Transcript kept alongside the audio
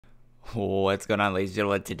What's going on, ladies and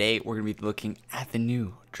gentlemen? Today we're going to be looking at the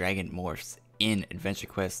new Dragon Morphs in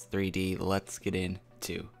AdventureQuest 3D. Let's get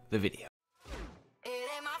into the video.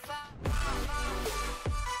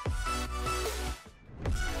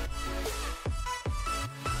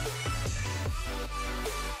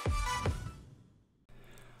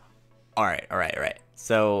 Alright.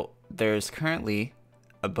 So there's currently,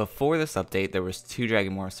 before this update, there was two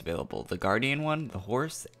Dragon Morphs available. The Guardian one, the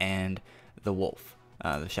horse, and the wolf,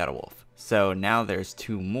 the Shadow Wolf. So now there's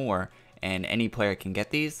two more, and any player can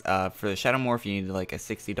get these. For the Shadow Morph, you need like a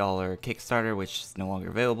 $60 Kickstarter, which is no longer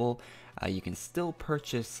available. You can still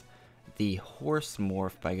purchase the horse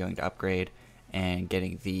morph by going to upgrade and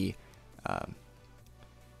getting the,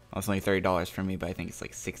 it's only $30 for me, but I think it's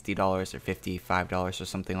like $60 or $55 or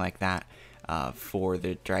something like that for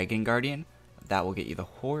the Dragon Guardian. That will get you the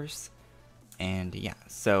horse. And yeah,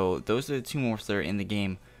 so those are the two morphs that are in the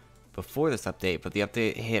game before this update, but the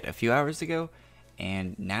update hit a few hours ago,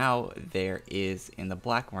 and now there is in the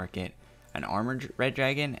black market an armored red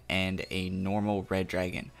dragon and a normal red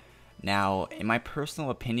dragon. Now, in my personal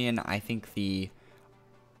opinion, I think the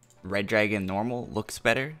red dragon normal looks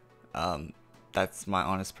better. That's my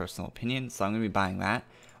honest personal opinion, so I'm going to be buying that.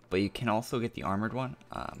 But you can also get the armored one,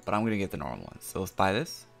 but I'm going to get the normal one. So let's buy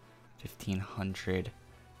this. 1,500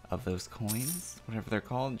 of those coins, whatever they're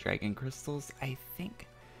called, dragon crystals, I think.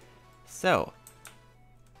 So,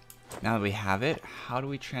 now that we have it, how do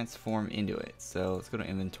we transform into it? So let's go to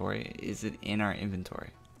inventory. Is it in our inventory?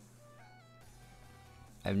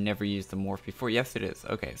 I've never used the morph before. Yes, it is.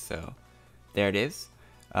 Okay, so there it is.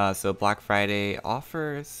 So Black Friday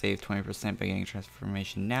offer, save 20% by getting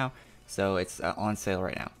transformation now. So it's on sale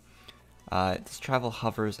right now. This travel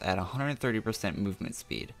hovers at 130% movement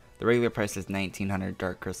speed. The regular price is 1,900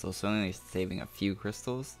 dark crystals, so only saving a few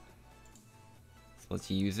crystals. So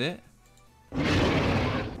let's use it.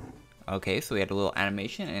 Okay, so we had a little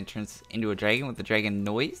animation and it turns into a dragon with the dragon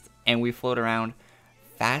noise, and we float around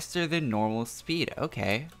faster than normal speed.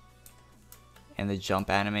 Okay. And the jump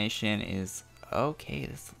animation is okay.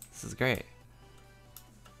 This is great.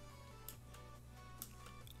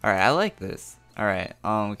 Alright, I like this. Alright,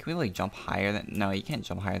 can we like jump higher than, no, you can't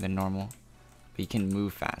jump higher than normal, but you can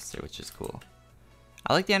move faster, which is cool.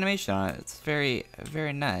 I like the animation on it. It's very,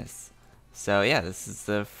 very nice. So yeah, this is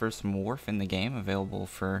the first morph in the game, available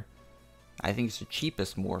for, I think it's the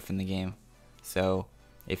cheapest morph in the game. So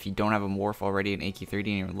if you don't have a morph already in AQ3D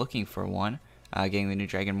and you're looking for one, getting the new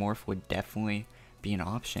dragon morph would definitely be an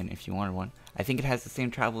option if you wanted one. I think it has the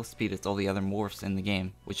same travel speed as all the other morphs in the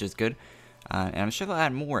game, which is good. And I'm sure they'll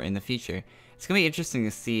add more in the future. It's gonna be interesting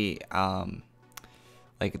to see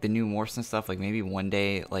like the new morphs and stuff. Like maybe one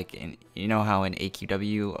day, like you know how in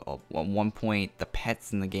AQW at one point the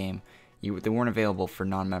pets in the game, they weren't available for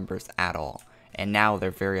non-members at all, and now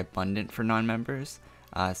they're very abundant for non-members.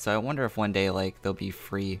 So I wonder if one day like there'll be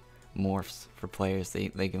free morphs for players.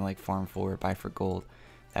 They can like farm for or buy for gold.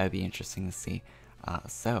 That would be interesting to see.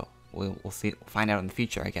 So we'll see, we'll find out in the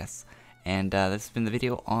future, I guess. And this has been the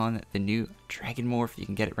video on the new dragon morph. You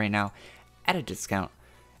can get it right now at a discount.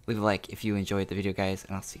 Leave a like if you enjoyed the video, guys,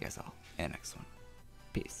 and I'll see you guys all in the next one.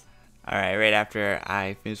 Peace. Alright, right after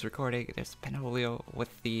I finish recording, there's Panolio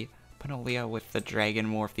with the dragon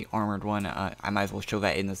morph, the armored one. I might as well show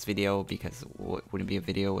that in this video because it wouldn't be a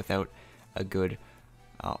video without a good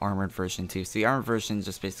armored version too. So the armored version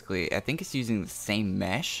just basically, I think it's using the same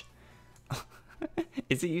mesh.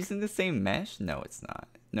 Is it using the same mesh? No, it's not.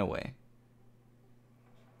 No way.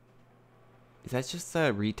 Is that just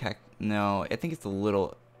a retech? No, I think it's a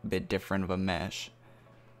little bit different of a mesh.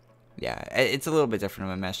 Yeah, it's a little bit different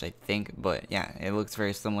of a mesh, I think, but yeah, it looks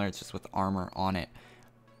very similar. It's just with armor on it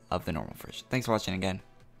of the normal version. Thanks for watching again.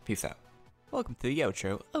 Peace out. Welcome to the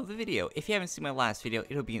outro of the video. If you haven't seen my last video,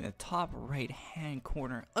 it'll be in the top right hand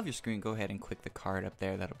corner of your screen. Go ahead and click the card up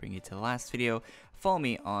there. That'll bring you to the last video. Follow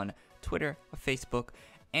me on Twitter, Facebook,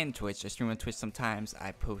 and Twitch. I stream on Twitch sometimes.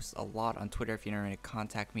 I post a lot on Twitter. If you're not ready to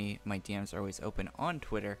contact me, my DMs are always open on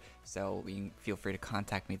Twitter, so you can feel free to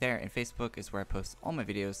contact me there. And Facebook is where I post all my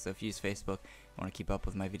videos, so if you use Facebook and want to keep up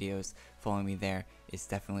with my videos, following me there is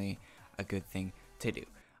definitely a good thing to do.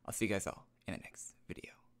 I'll see you guys all in the next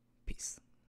video. Peace.